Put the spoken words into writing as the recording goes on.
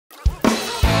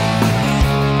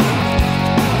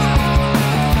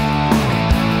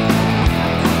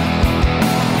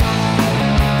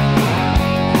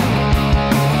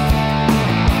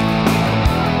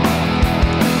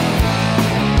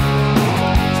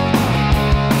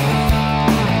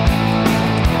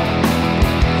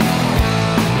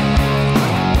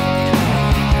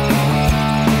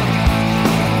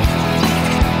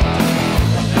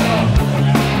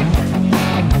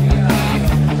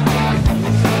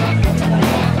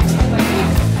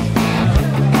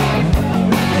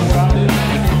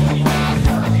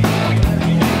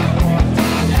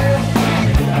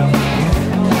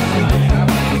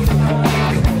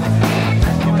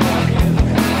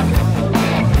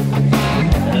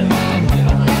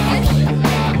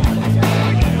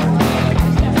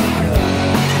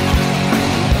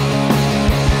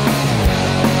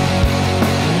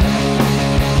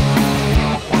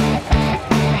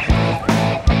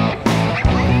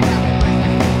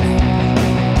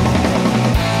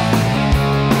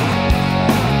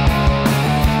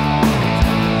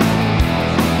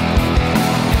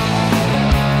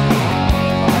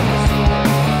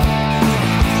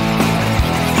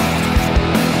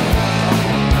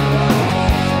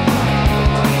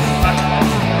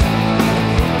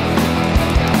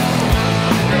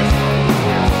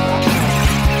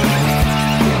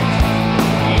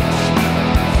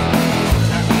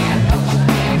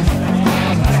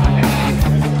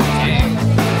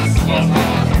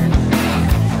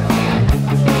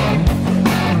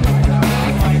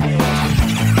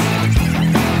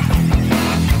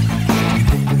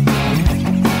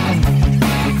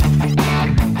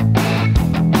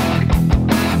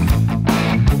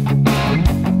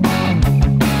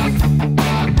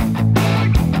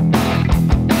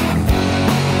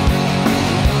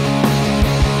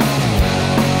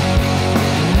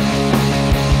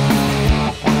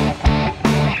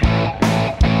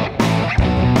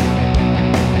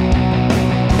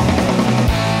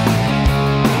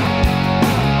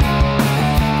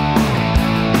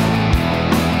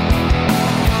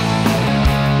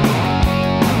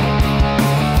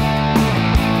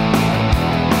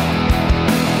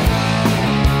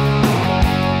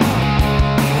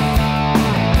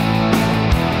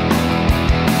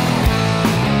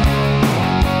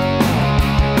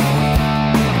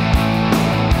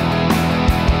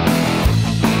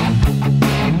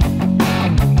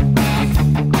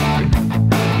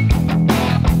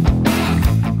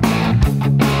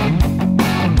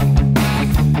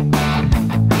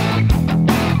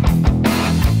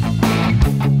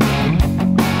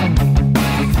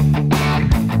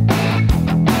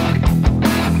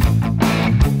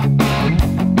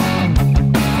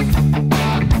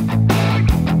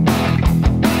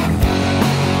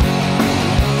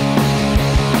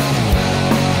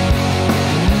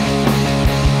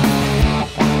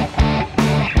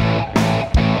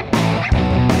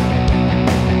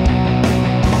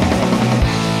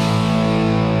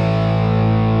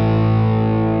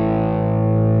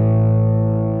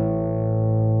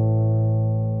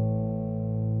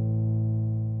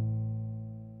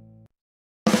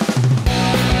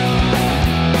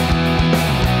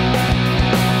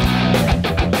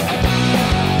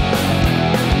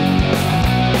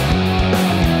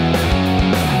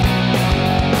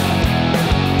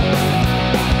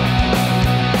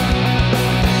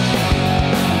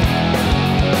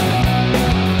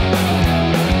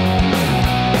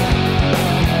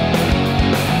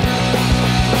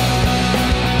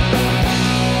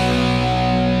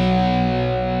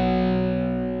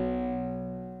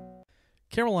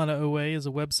Carolina OA is a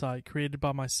website created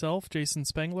by myself, Jason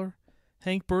Spangler,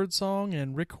 Hank Birdsong,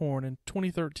 and Rick Horn in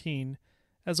 2013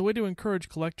 as a way to encourage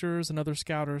collectors and other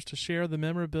scouters to share the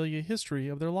memorabilia history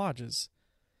of their lodges.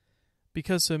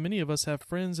 Because so many of us have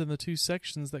friends in the two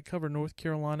sections that cover North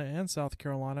Carolina and South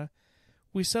Carolina,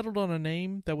 we settled on a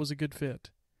name that was a good fit.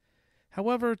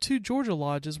 However, two Georgia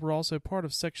lodges were also part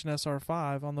of Section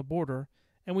SR5 on the border,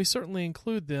 and we certainly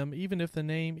include them even if the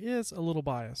name is a little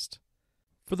biased.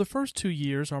 For the first 2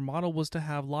 years, our model was to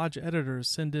have lodge editors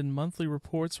send in monthly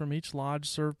reports from each lodge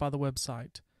served by the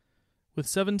website. With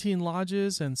 17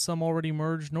 lodges and some already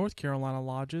merged North Carolina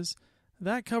lodges,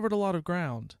 that covered a lot of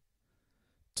ground.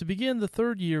 To begin the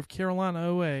third year of Carolina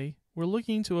OA, we're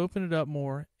looking to open it up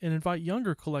more and invite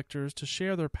younger collectors to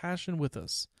share their passion with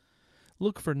us.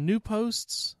 Look for new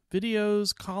posts,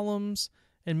 videos, columns,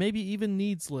 and maybe even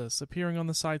needs lists appearing on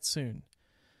the site soon.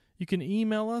 You can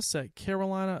email us at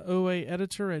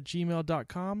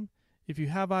carolinaoaeditor@gmail.com if you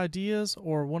have ideas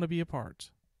or want to be a part.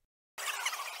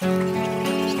 Okay.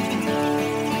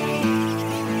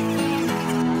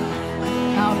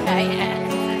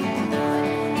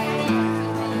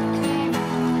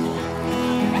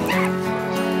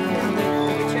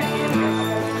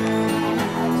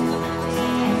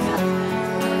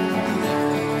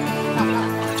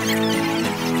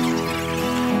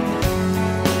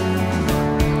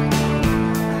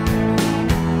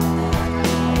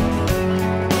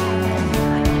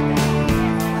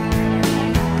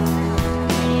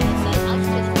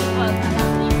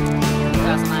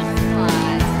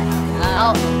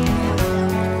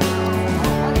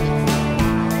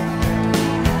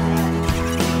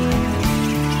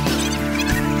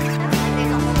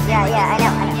 Yeah, I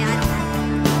know.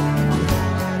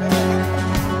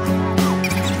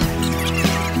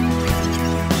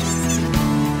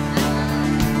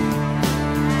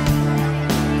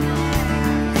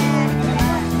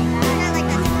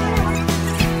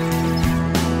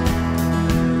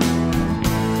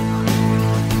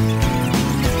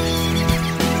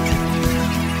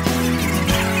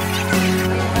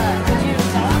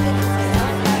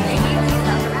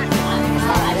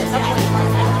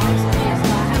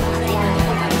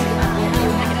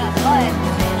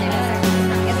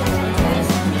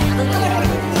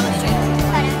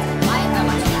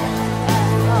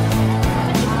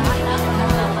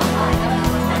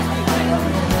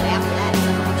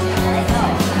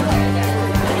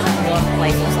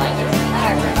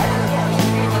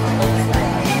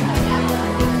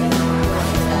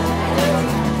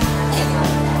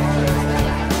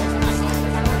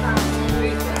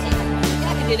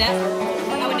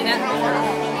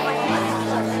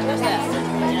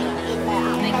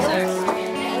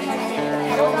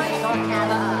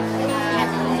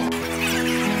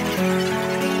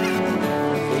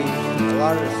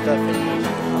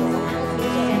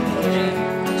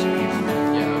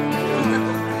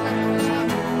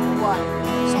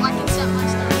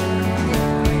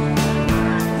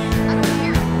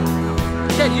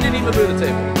 You didn't even move the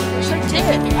table. Yes, I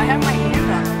did. I have my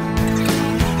hand up.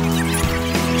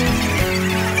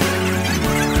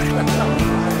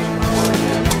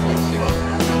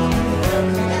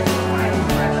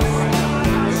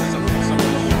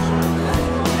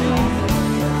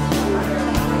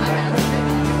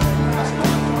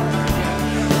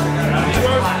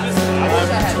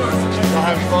 Y'all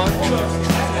having fun?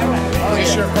 Is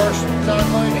this your first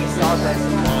conclave?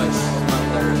 Nice.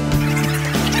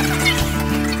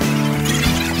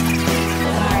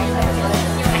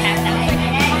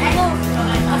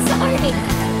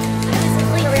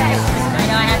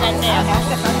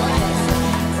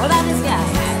 What about this guy?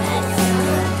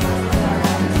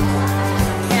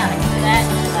 Yeah, that,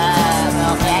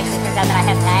 well, it actually turns out that I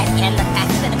have that and the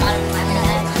package at the bottom of my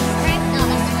head. No,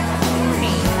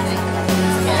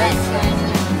 that's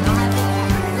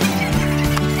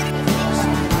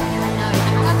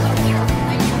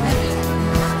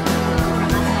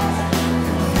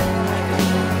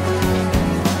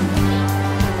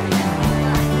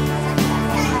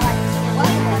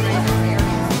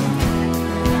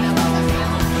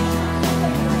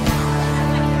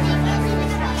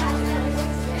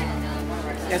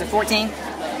There's a 14.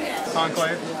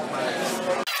 Conclave.